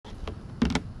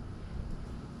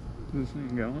Is this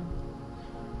thing going?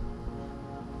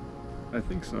 I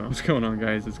think so. What's going on,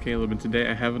 guys? It's Caleb, and today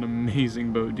I have an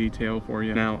amazing boat detail for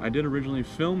you. Now, I did originally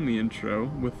film the intro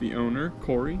with the owner,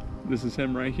 Corey. This is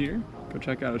him right here. Go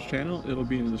check out his channel. It'll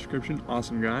be in the description.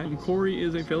 Awesome guy. Corey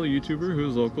is a fellow YouTuber who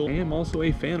is local. I am also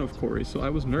a fan of Corey, so I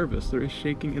was nervous. There is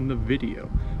shaking in the video.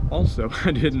 Also,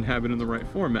 I didn't have it in the right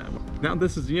format. Now,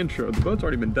 this is the intro. The boat's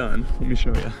already been done. Let me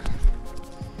show you.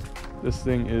 This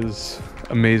thing is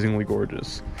amazingly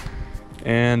gorgeous.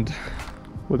 And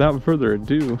without further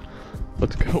ado,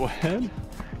 let's go ahead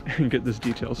and get this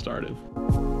detail started.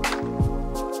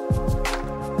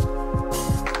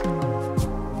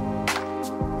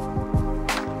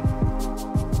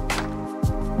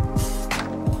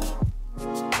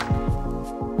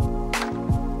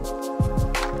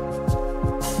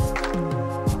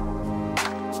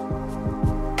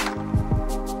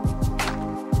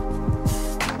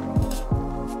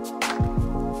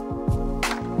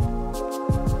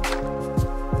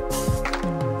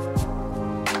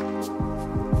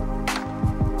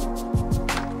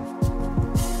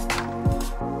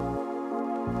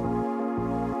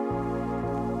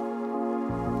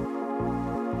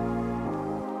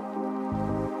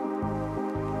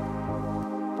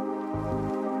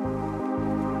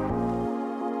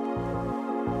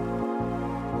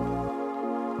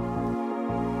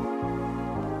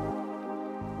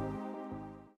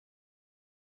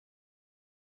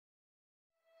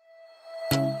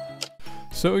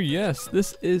 So yes,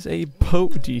 this is a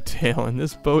boat detail, and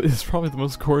this boat is probably the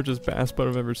most gorgeous bass boat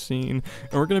I've ever seen,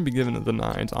 and we're going to be giving it the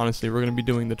nines. Honestly, we're going to be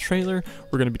doing the trailer,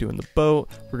 we're going to be doing the boat,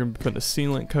 we're going to be putting a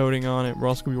sealant coating on it, we're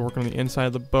also going to be working on the inside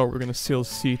of the boat, we're going to seal the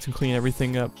seats and clean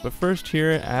everything up. But first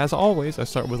here, as always, I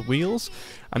start with wheels.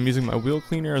 I'm using my wheel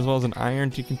cleaner as well as an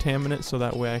iron decontaminant, so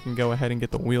that way I can go ahead and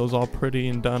get the wheels all pretty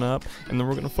and done up, and then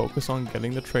we're going to focus on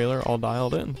getting the trailer all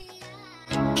dialed in.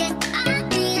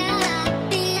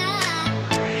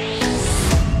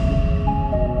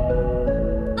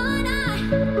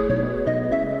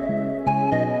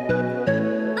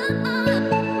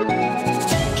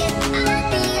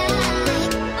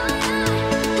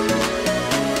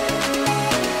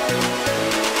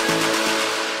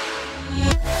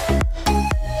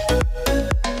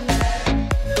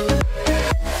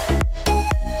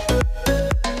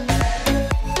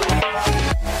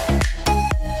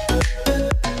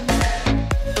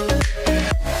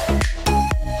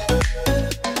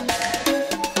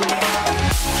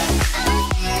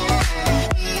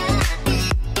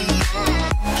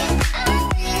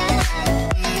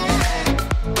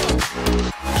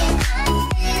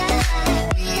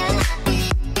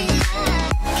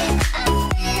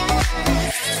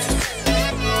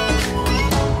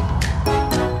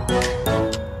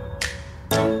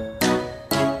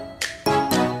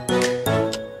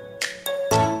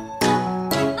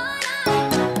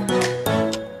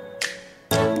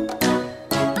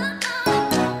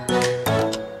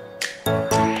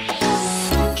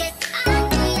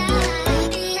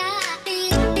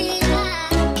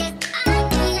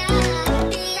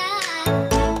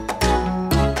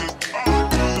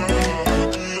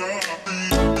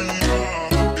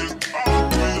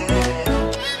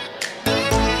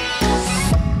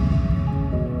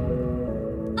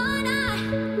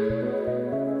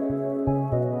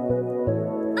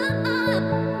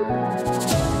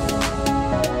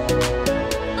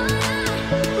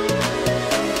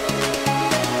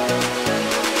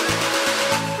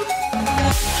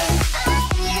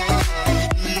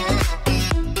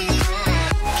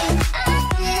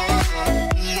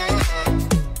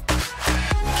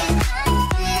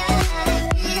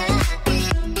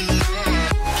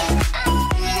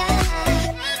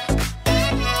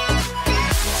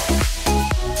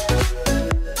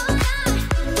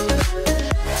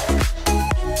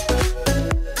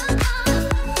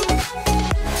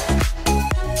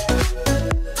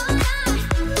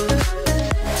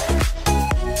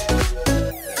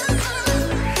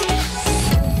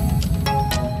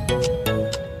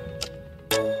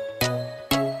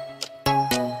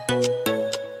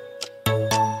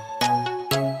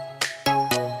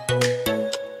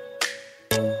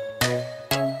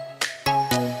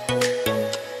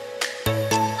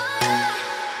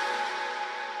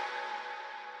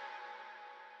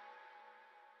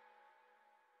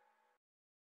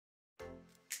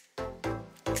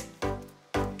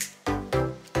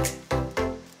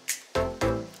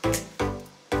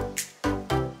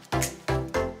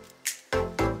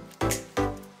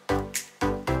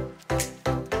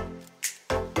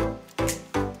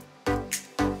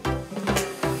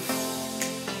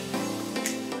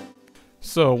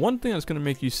 So one thing that's going to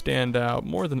make you stand out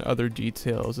more than other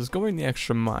details is going the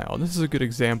extra mile. This is a good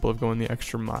example of going the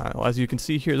extra mile. As you can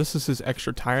see here, this is his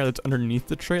extra tire that's underneath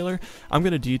the trailer. I'm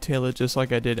going to detail it just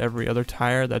like I did every other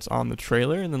tire that's on the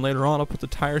trailer, and then later on I'll put the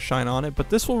tire shine on it, but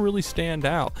this will really stand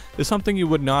out. It's something you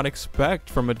would not expect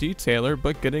from a detailer,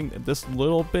 but getting this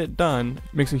little bit done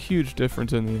makes a huge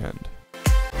difference in the end.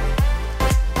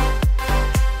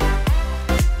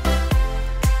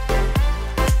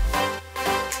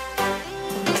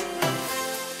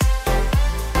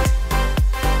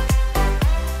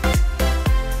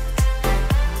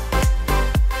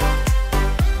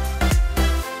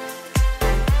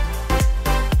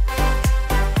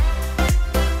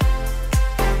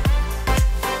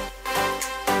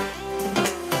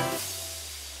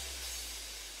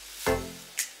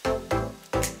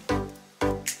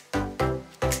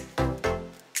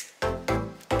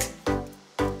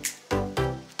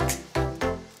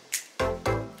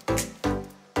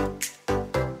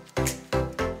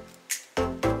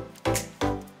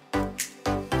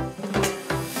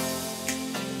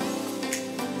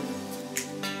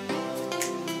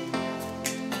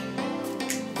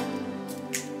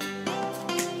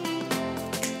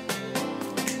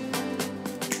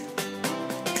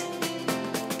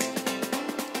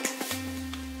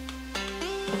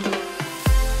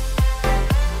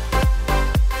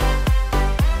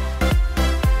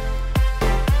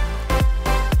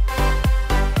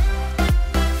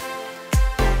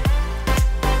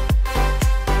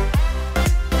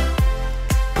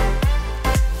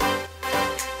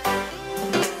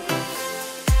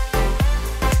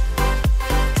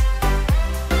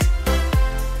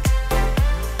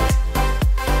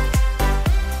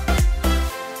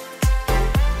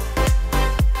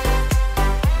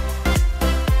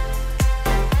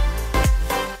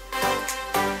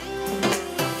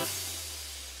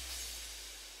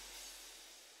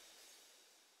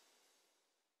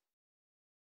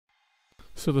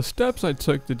 So the steps I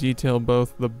took to detail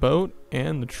both the boat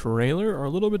and the trailer are a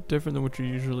little bit different than what you're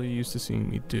usually used to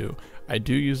seeing me do. I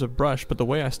do use a brush, but the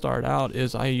way I start out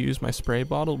is I use my spray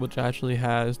bottle, which actually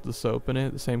has the soap in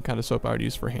it, the same kind of soap I would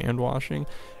use for hand washing,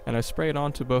 and I spray it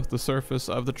onto both the surface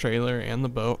of the trailer and the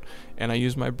boat, and I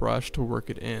use my brush to work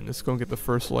it in. This is going to get the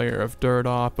first layer of dirt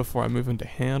off before I move into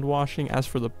hand washing. As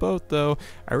for the boat though,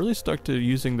 I really stuck to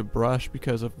using the brush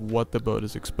because of what the boat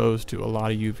is exposed to. A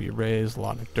lot of UV rays, a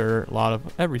lot of dirt, a lot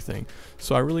of everything.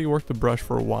 So I really work the brush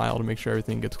for a while to make sure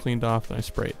everything gets cleaned off, and I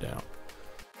spray it down.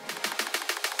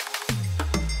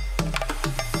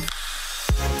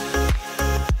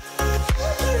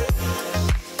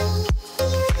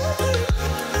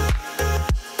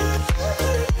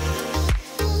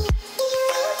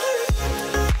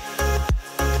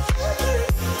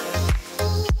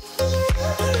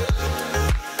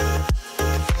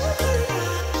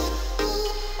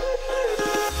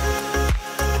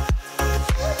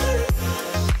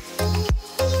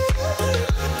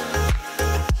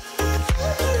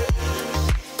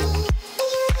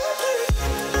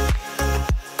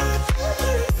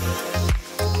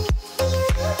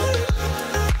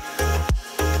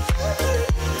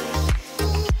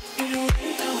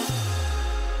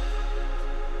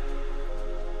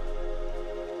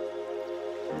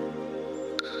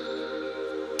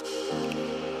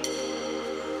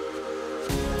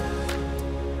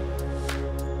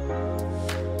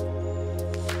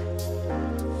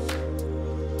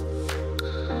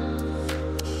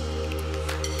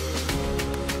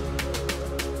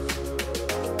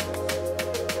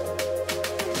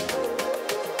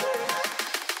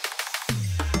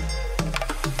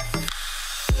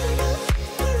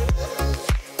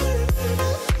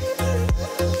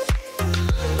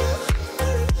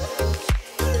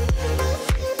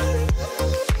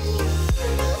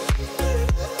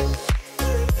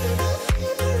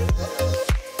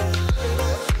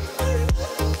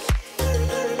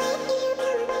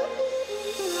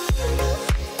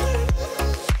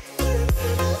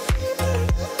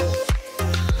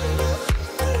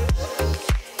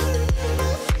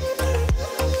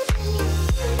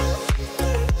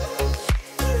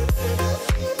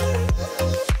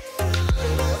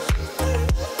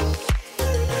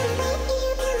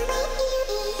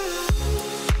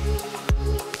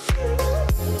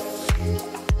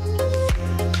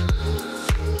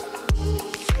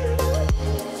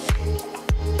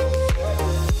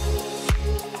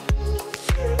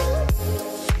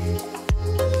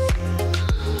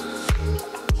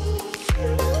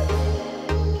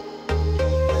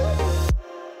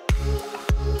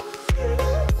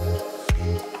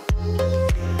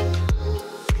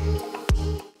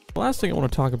 last thing I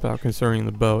want to talk about concerning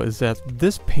the boat is that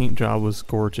this paint job was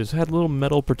gorgeous. It had little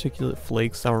metal particulate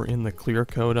flakes that were in the clear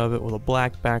coat of it with a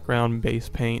black background base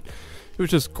paint. It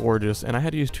was just gorgeous, and I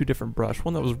had to use two different brushes.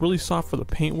 One that was really soft for the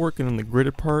paint work, and then the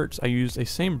gridded parts, I used a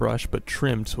same brush but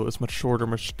trimmed so it was much shorter,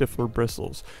 much stiffer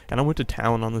bristles. And I went to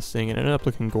town on this thing and it ended up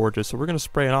looking gorgeous. So we're going to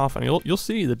spray it off and you'll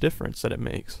see the difference that it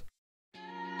makes.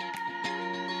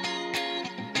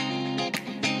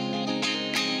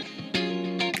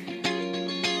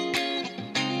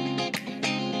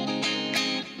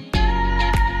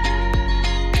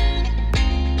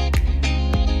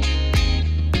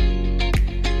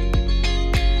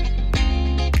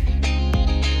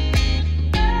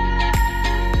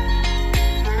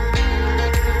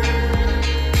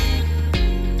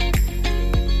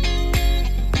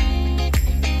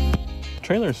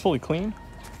 Trailer is fully clean.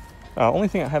 Only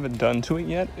thing I haven't done to it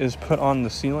yet is put on the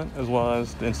sealant as well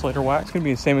as the insulator wax. It's gonna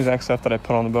be the same exact stuff that I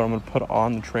put on the boat. I'm gonna put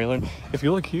on the trailer. If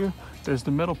you look here, there's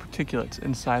the metal particulates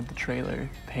inside the trailer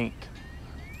paint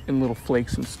and little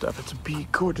flakes and stuff. It's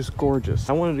gorgeous.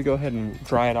 I wanted to go ahead and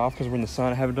dry it off because we're in the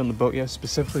sun. I haven't done the boat yet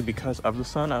specifically because of the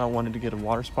sun. I don't want it to get a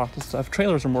water spots and stuff.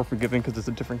 Trailers are more forgiving because it's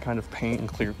a different kind of paint and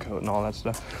clear coat and all that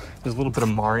stuff. There's a little bit of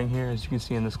marring here as you can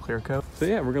see in this clear coat. So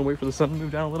yeah, we're gonna wait for the sun to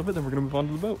move down a little bit, then we're gonna move on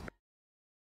to the boat.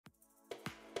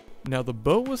 Now the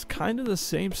boat was kind of the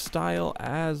same style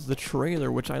as the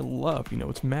trailer, which I love. You know,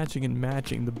 it's matching and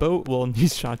matching. The boat, well, in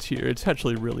these shots here, it's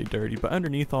actually really dirty, but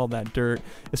underneath all that dirt,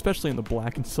 especially in the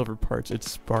black and silver parts, it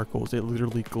sparkles. It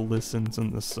literally glistens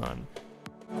in the sun.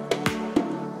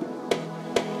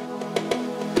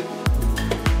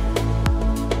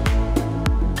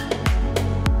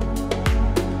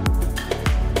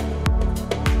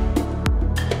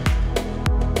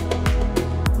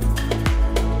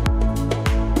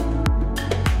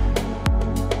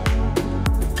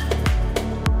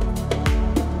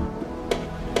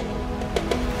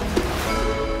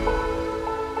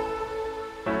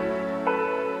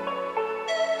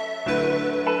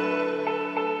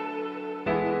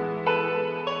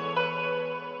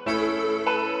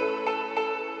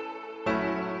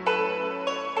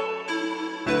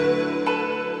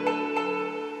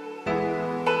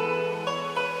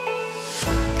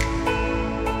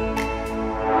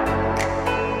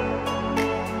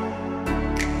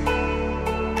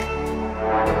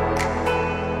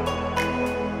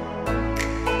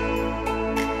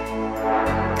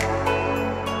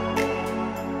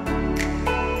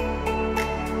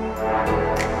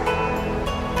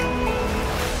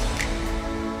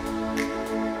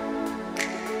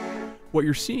 What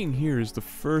you're seeing here is the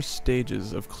first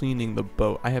stages of cleaning the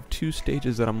boat. I have two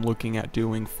stages that I'm looking at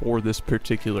doing for this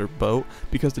particular boat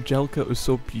because the gel coat is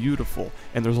so beautiful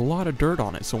and there's a lot of dirt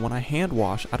on it. So when I hand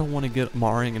wash, I don't want to get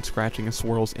marring and scratching and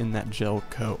swirls in that gel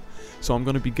coat. So I'm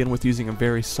going to begin with using a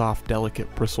very soft,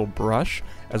 delicate bristle brush,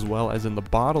 as well as in the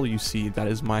bottle you see that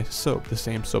is my soap, the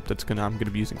same soap that's I'm going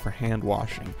to be using for hand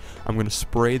washing. I'm going to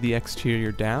spray the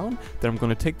exterior down, then I'm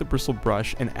going to take the bristle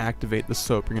brush and activate the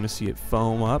soap. You're going to see it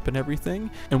foam up and everything.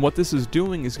 And what this is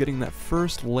doing is getting that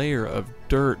first layer of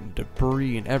dirt and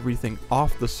debris and everything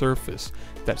off the surface.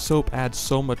 That soap adds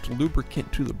so much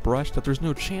lubricant to the brush that there's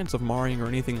no chance of marring or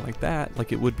anything like that,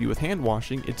 like it would be with hand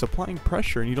washing. It's applying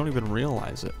pressure and you don't even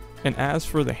realize it. And as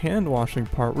for the hand washing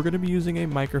part, we're going to be using a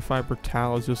microfiber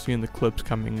towel as you'll see in the clips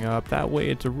coming up. That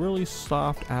way it's a really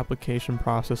soft application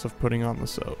process of putting on the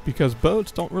soap. Because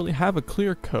boats don't really have a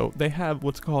clear coat, they have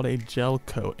what's called a gel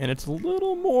coat. And it's a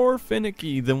little more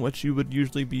finicky than what you would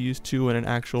usually be used to in an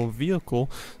actual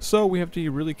vehicle. So we have to be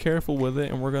really careful with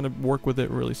it and we're going to work with it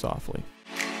really softly.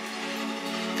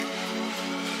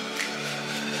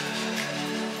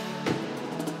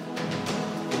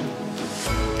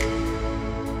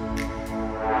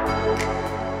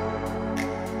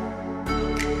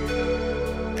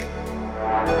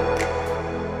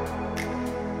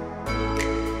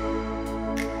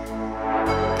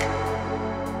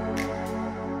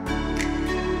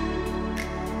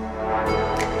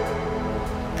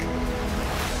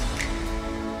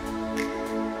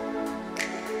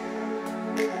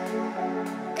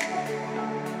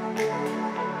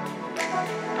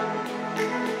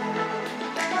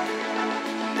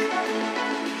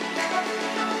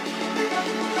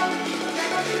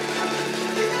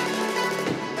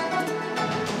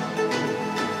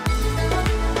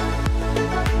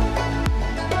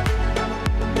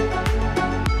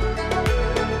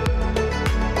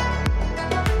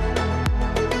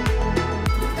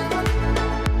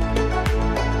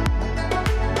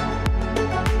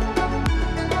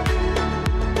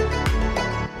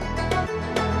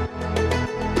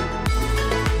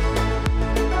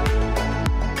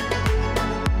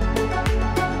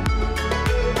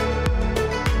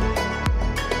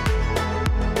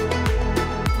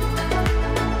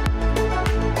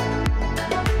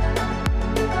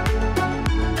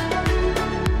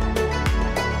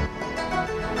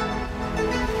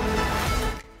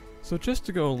 So just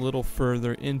to go a little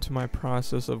further into my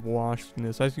process of washing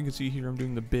this, as you can see here, I'm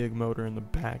doing the big motor in the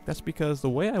back. That's because the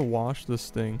way I washed this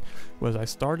thing was I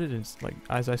started in, like,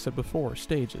 as I said before,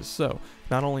 stages. So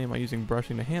not only am I using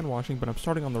brushing to hand washing, but I'm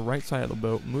starting on the right side of the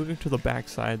boat, moving to the back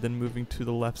side, then moving to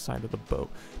the left side of the boat.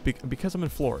 Because I'm in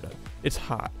Florida, it's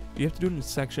hot. You have to do it in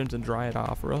sections and dry it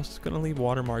off, or else it's going to leave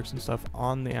watermarks and stuff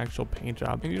on the actual paint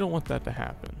job, and you don't want that to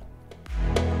happen.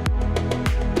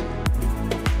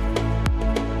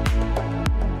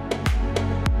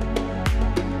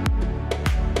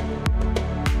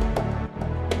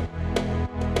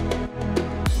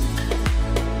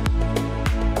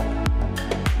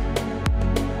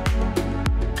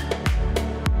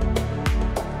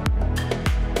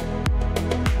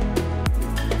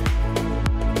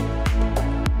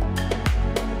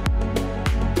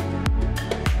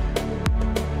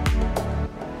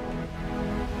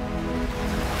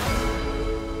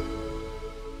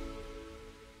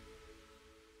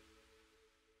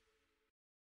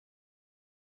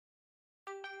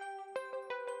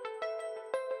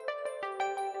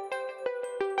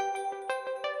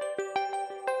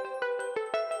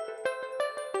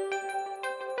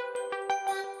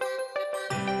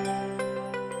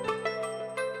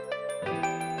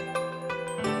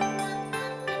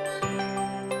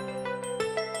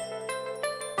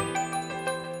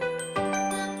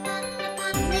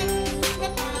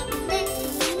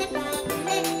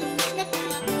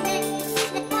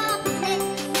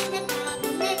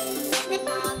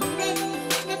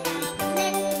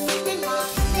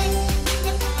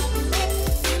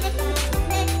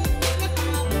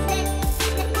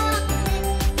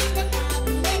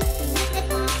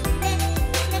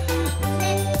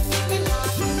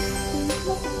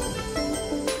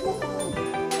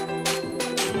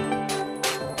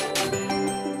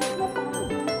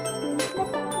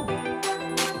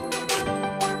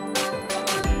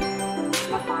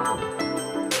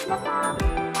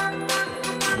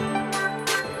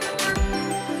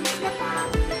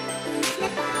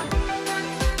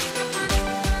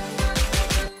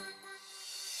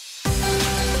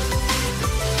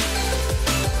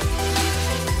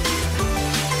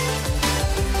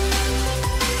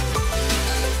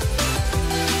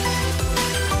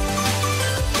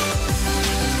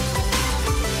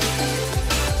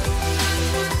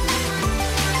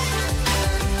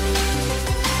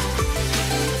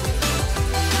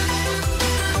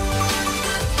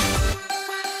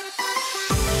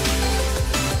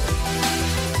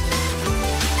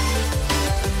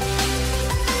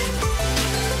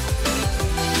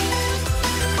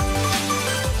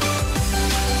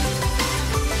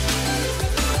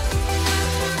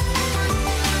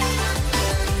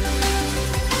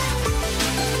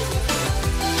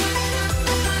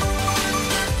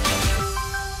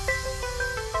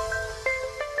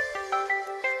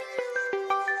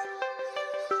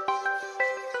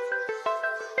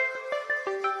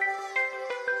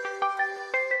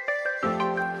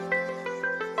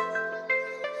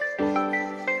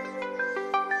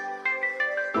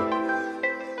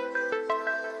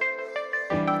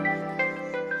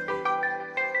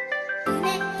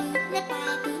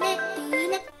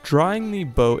 Drying the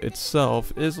boat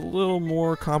itself is a little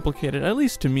more complicated, at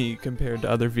least to me, compared to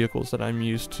other vehicles that I'm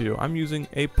used to. I'm using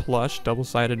a plush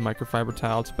double-sided microfiber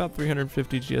towel. It's about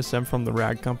 350 GSM from the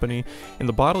Rag Company, and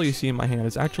the bottle you see in my hand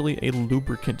is actually a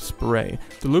lubricant spray.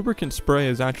 The lubricant spray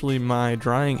is actually my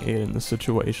drying aid in this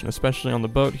situation, especially on the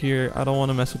boat here. I don't want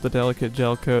to mess with the delicate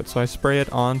gel coat, so I spray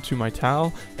it onto my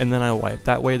towel and then I wipe.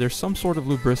 That way there's some sort of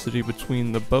lubricity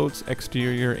between the boat's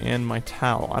exterior and my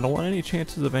towel. I don't want any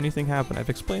chances of anything happening. I've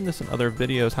explained this in other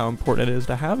videos how important it is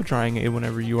to have a drying aid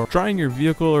whenever you are drying your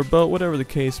vehicle or boat, whatever the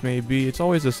case may be. It's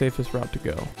always the safest route to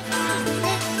go.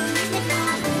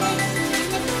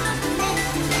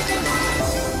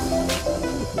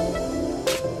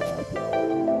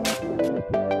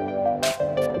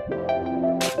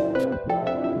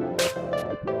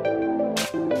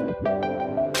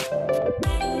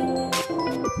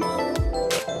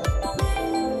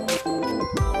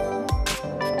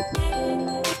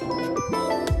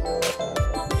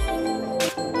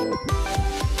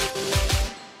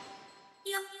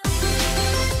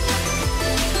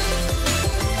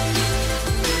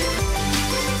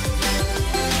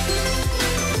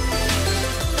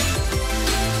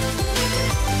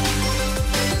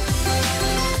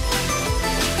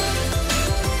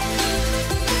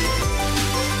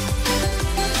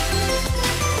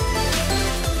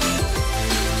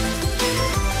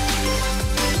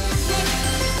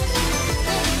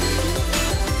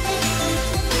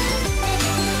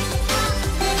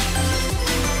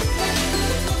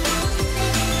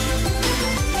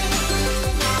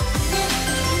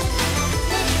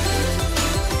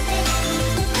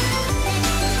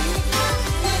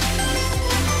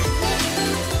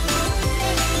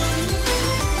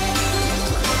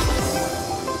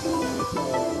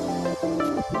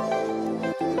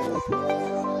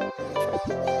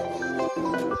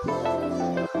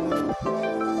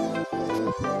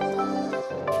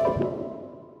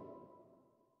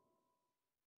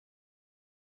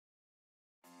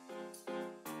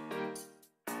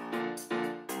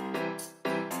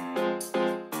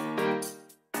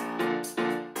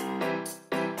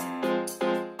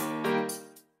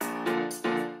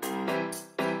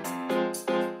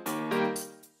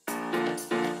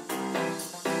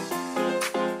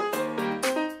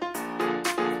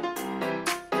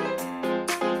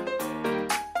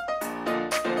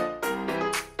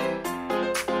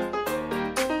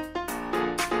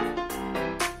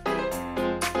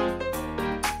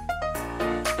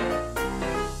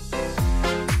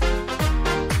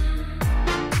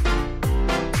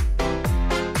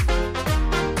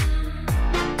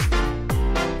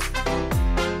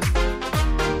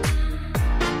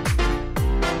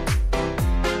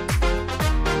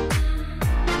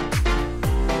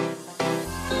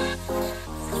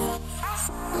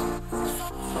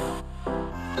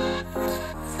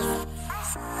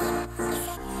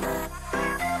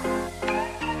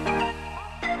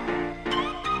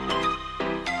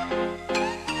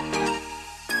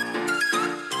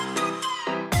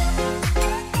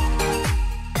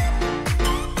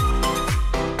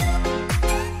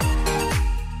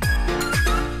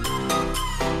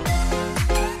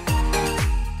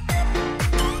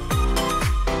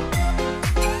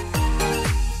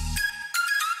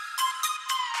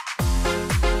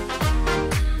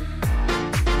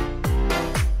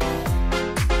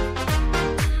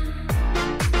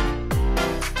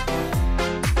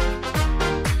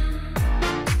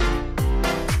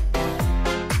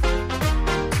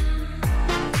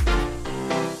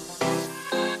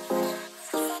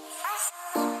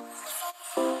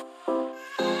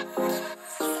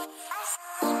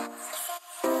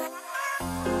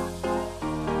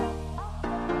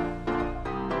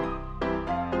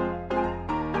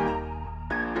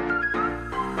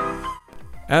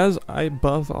 As I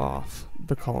buff off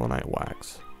the colonite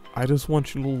wax, I just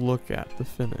want you to look at the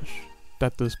finish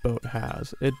that this boat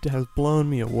has. It has blown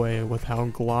me away with how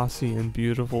glossy and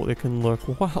beautiful it can look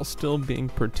while still being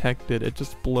protected. It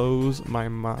just blows my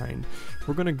mind.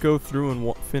 We're gonna go through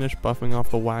and finish buffing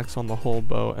off the wax on the whole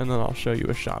boat, and then I'll show you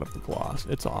a shot of the gloss.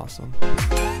 It's awesome.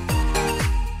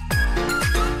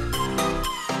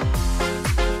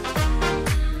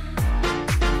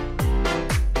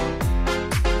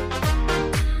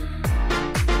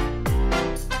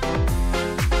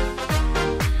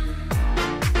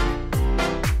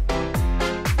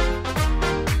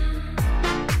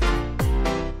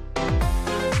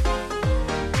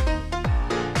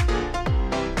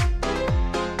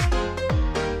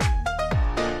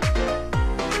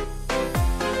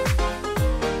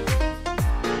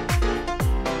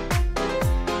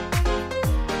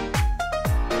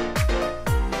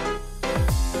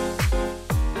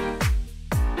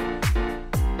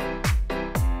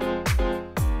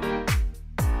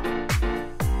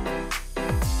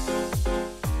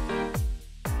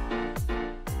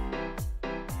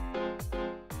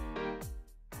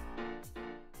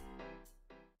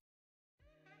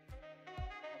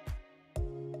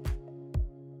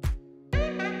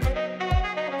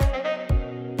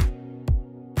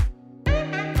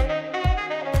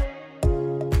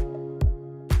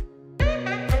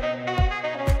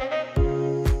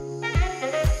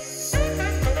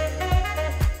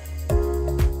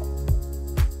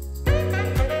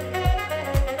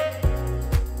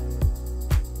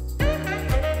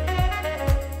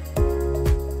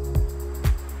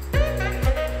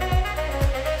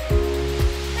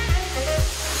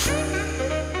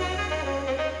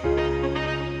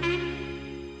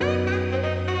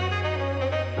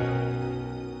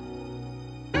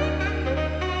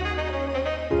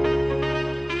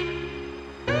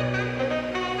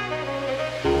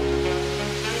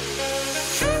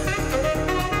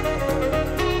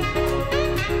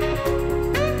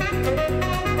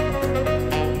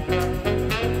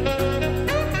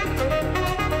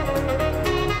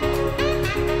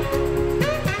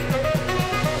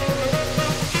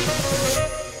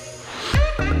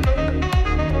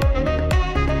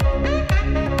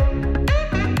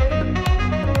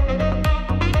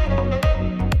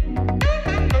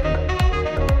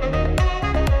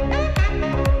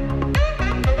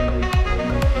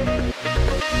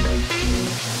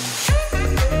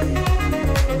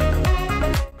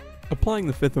 Applying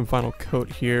the fifth and final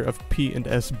coat here of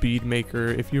P&S Bead Maker.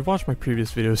 If you've watched my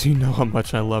previous videos, you know how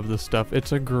much I love this stuff.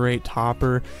 It's a great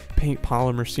topper, paint,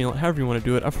 polymer, sealant, however you want to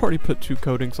do it. I've already put 2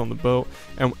 coatings on the boat,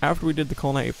 and after we did the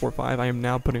Colonite 845, I am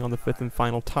now putting on the fifth and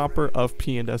final topper of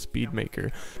P&S Bead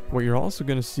Maker. What you're also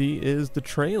going to see is the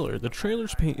trailer. The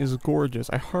trailer's paint is gorgeous.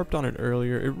 I harped on it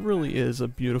earlier. It really is a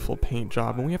beautiful paint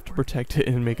job, and we have to protect it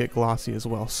and make it glossy as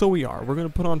well. So we are. We're going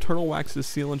to put on Turtle Wax's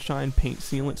Seal and Shine paint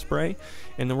sealant spray,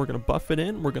 and then we're going to buff it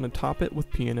in. We're going to top it with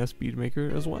P&S Bead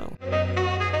Maker as well.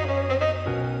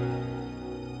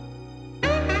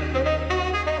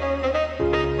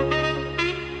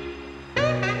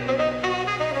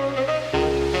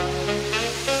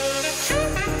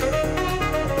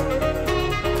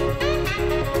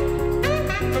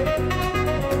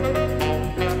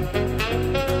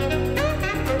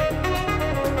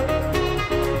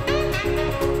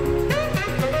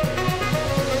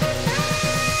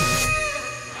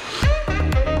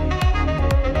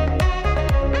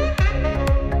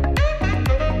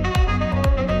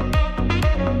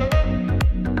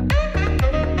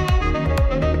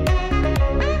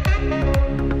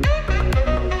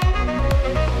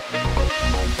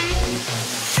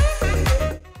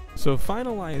 So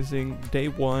finalizing day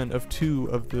 1 of 2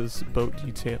 of this boat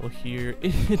detail here,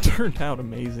 it turned out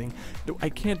amazing. I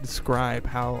can't describe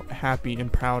how happy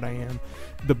and proud I am.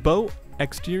 The boat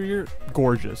exterior,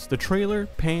 gorgeous. The trailer,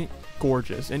 paint,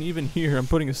 gorgeous. And even here, I'm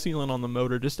putting a sealant on the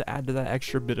motor just to add to that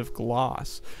extra bit of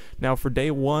gloss. Now for day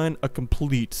 1, a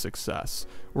complete success.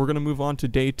 We're going to move on to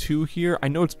day 2 here. I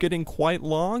know it's getting quite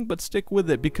long, but stick with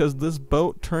it because this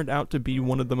boat turned out to be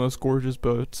one of the most gorgeous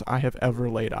boats I have ever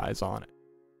laid eyes on.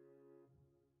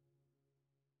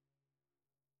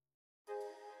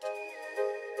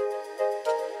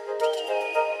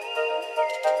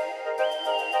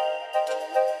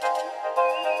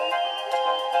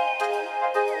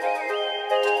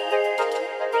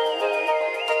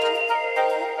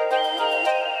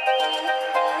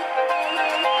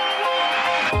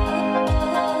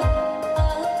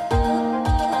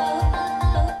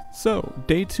 So,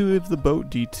 day 2 of the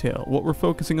boat detail. What we're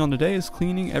focusing on today is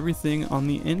cleaning everything on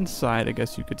the inside, I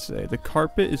guess you could say. The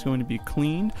carpet is going to be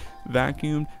cleaned.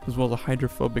 vacuumed, as well as a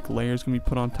hydrophobic layer is going to be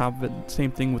put on top of it.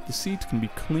 Same thing with the seats, going to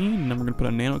be clean, and then we're going to put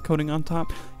a nano coating on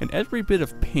top, and every bit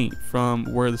of paint from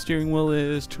where the steering wheel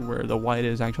is to where the white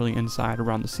is actually inside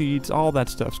around the seats, all that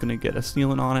stuff's going to get a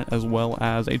sealant on it, as well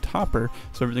as a topper,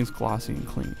 so everything's glossy and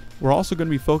clean. We're also going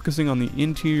to be focusing on the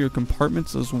interior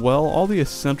compartments as well. All the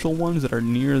essential ones that are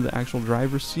near the actual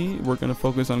driver's seat, we're going to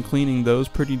focus on cleaning those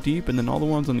pretty deep, and then all the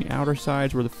ones on the outer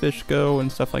sides where the fish go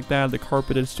and stuff like that, the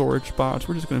carpeted storage spots,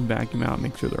 we're just going to vacuum out and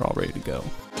make sure they're all ready to go.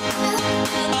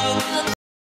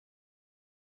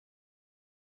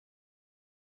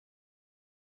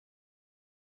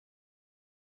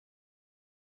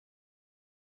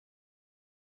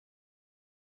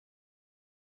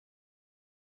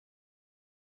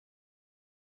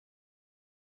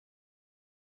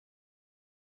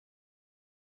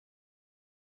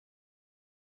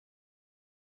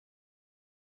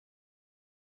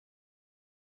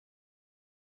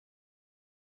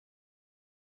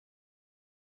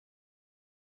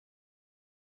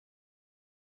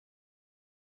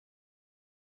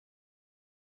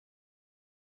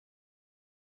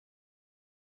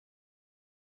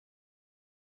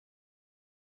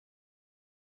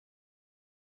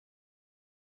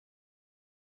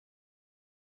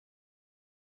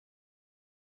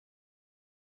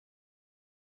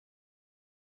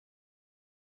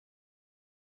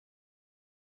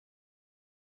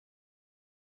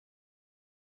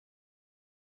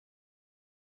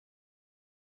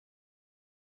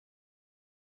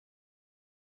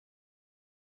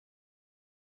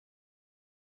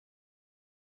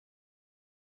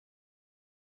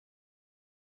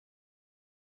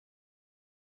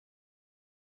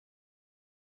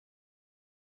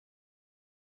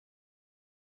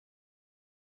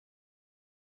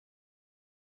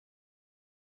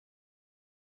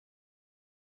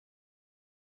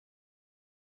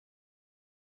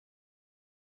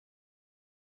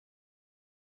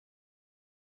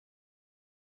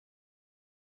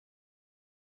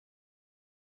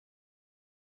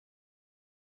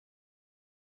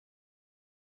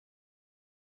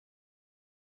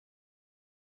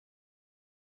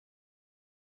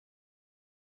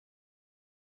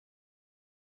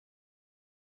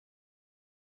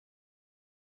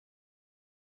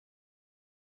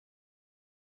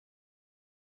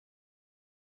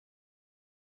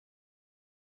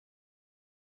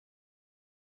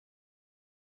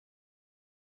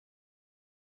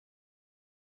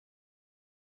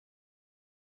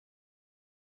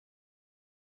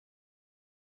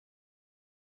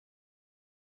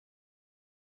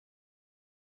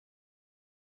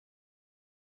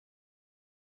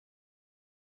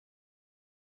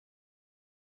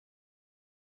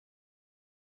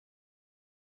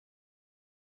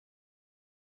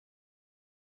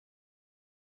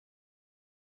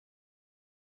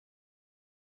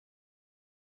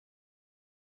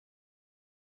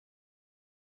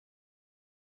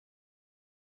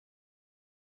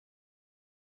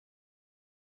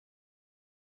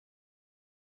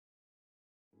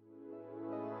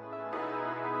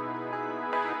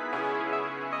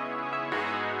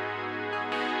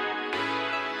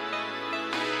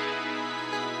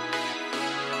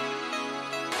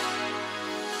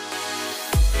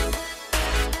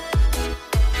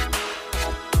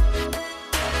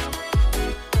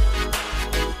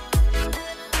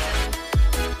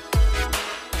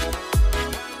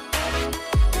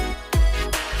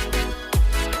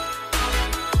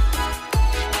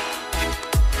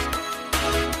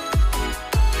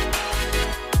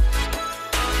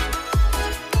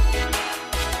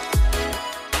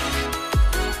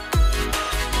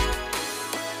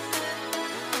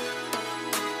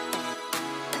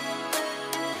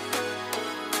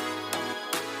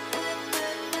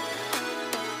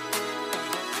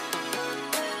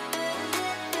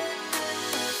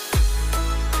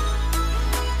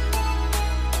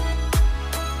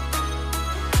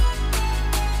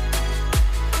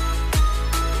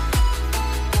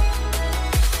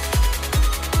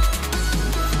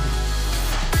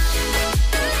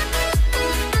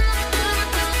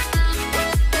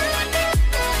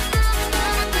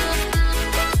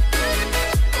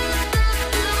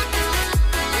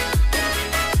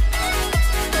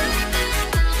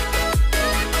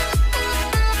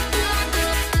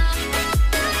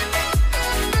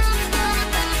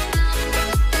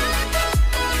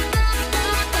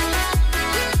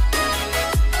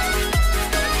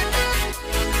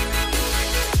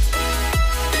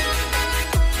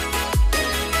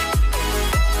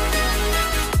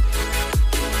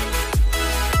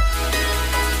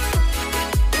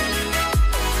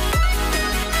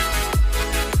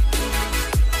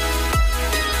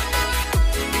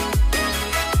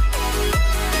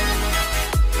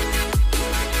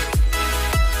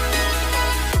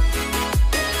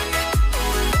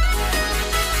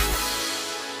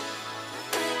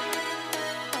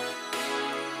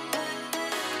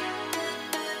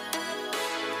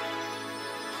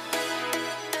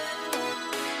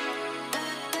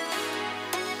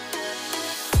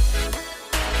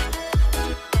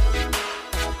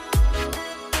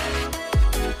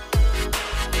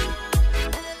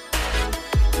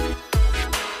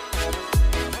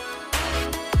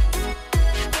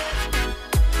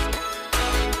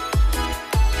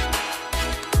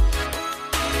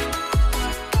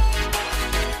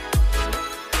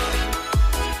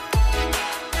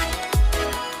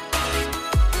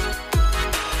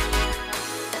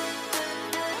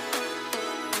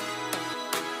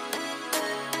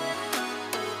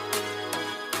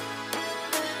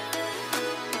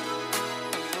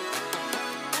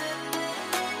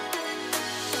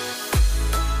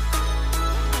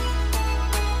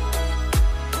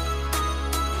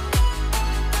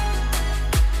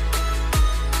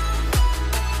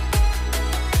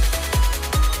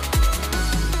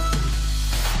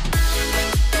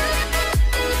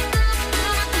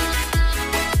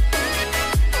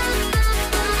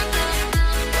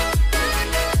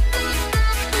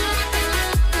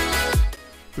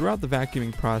 throughout the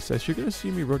vacuuming process, you're going to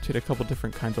see me rotate a couple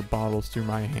different kinds of bottles through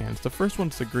my hands. The first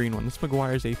one's the green one. This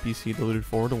Meguiar's APC diluted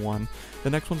 4:1. The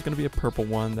next one's going to be a purple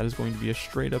one that is going to be a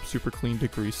straight up super clean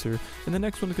degreaser. And the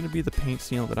next one is going to be the paint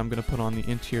sealant that I'm going to put on the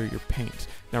interior paint.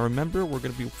 Now remember, we're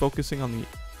going to be focusing on the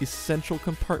essential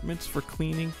compartments for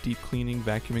cleaning, deep cleaning,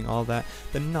 vacuuming, all that.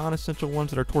 The non-essential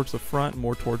ones that are towards the front,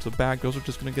 more towards the back, those are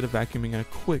just going to get a vacuuming and a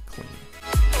quick clean.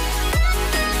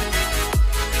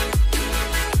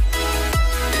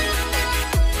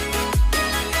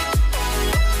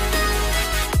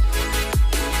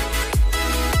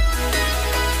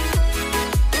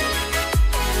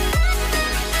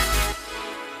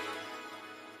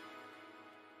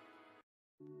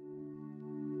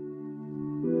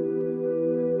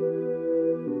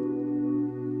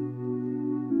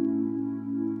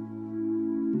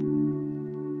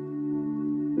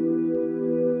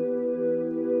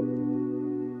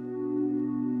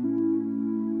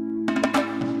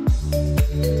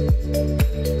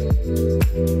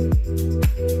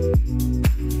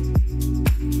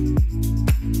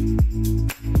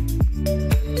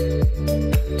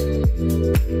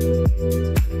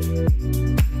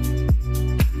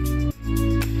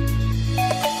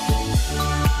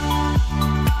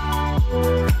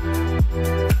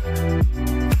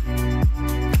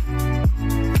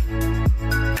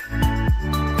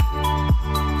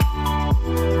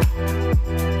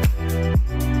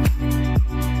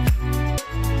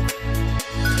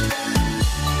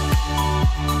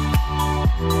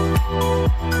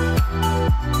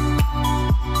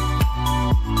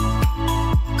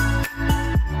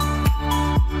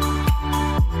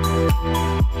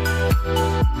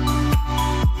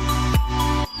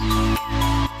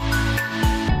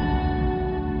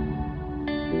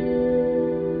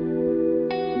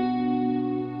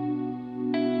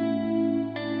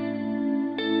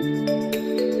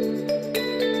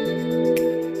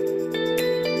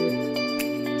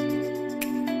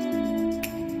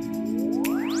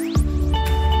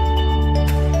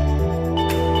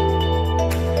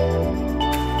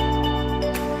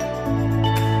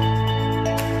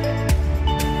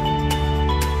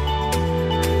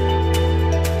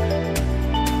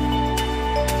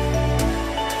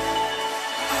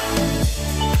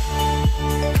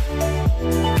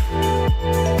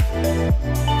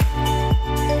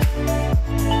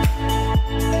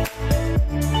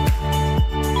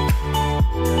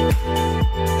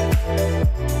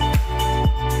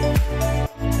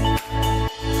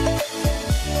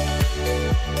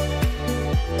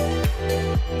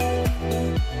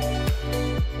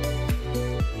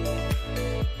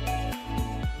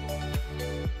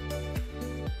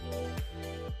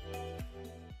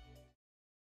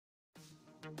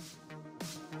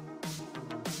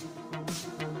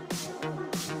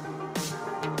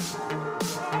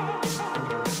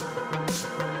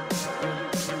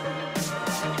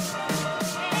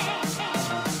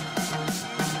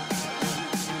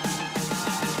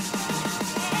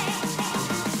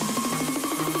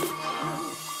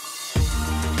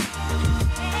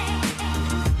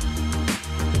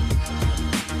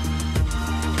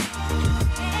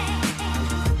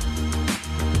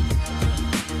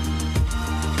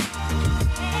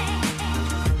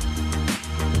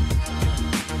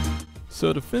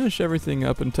 So to finish everything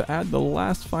up and to add the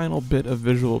last final bit of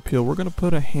visual appeal, we're going to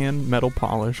put a hand metal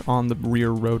polish on the rear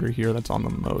rotor here that's on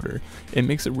the motor. It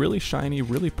makes it really shiny,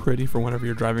 really pretty for whenever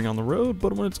you're driving on the road,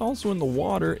 but when it's also in the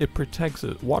water, it protects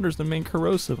it. Water's the main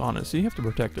corrosive on it, so you have to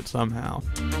protect it somehow.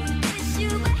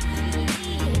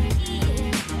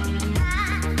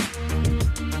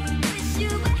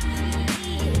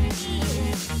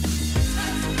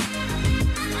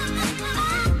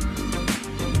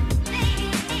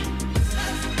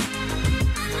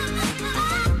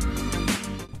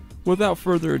 Without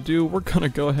further ado, we're going to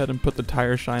go ahead and put the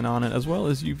tire shine on it, as well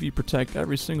as UV protect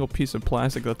every single piece of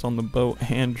plastic that's on the boat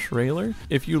and trailer.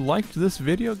 If you liked this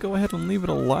video, go ahead and leave it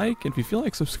a like. If you feel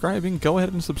like subscribing, go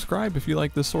ahead and subscribe if you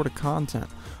like this sort of content.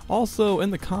 Also, in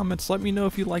the comments, let me know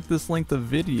if you like this length of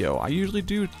video. I usually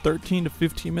do 13 to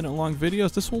 15 minute long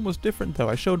videos. This one was different though.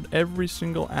 I showed every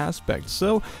single aspect.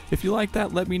 So if you like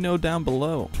that, let me know down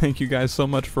below. Thank you guys so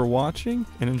much for watching,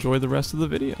 and enjoy the rest of the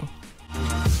video.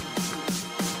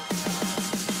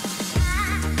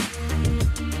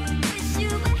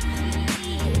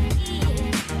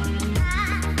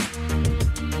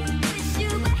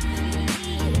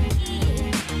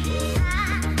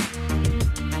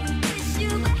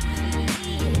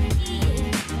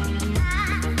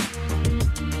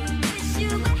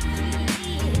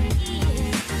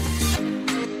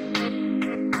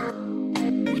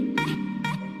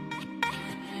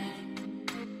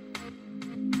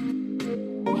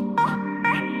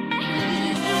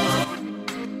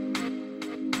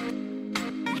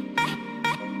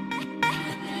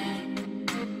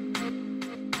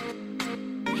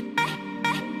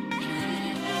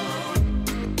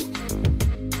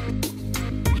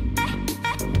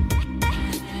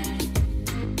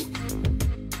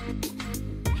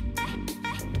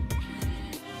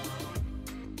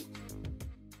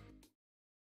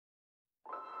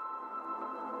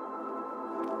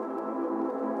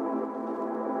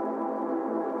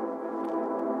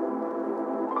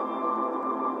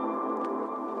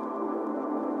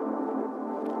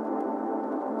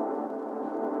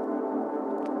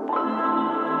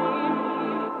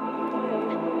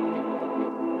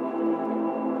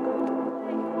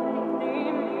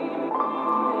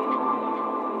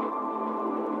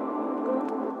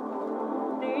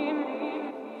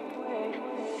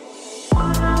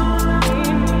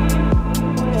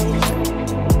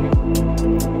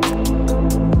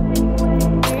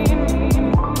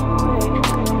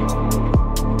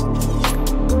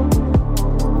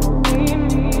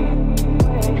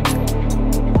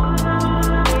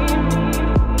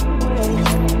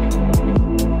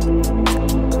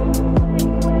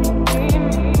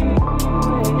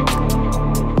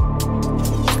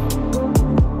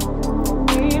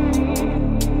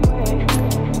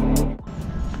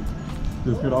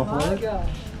 Just got off My work? gosh.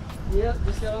 Yep,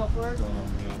 just got off work. What's going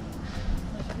on, man?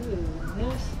 That's good.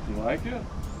 Yes. You like it?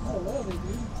 I love it,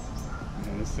 dude.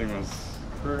 Man, this thing was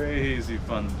crazy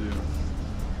fun to do.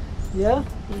 Yeah?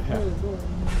 Yeah. Good, boy.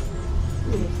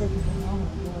 Good, it's freaking phenomenal,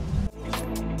 boy.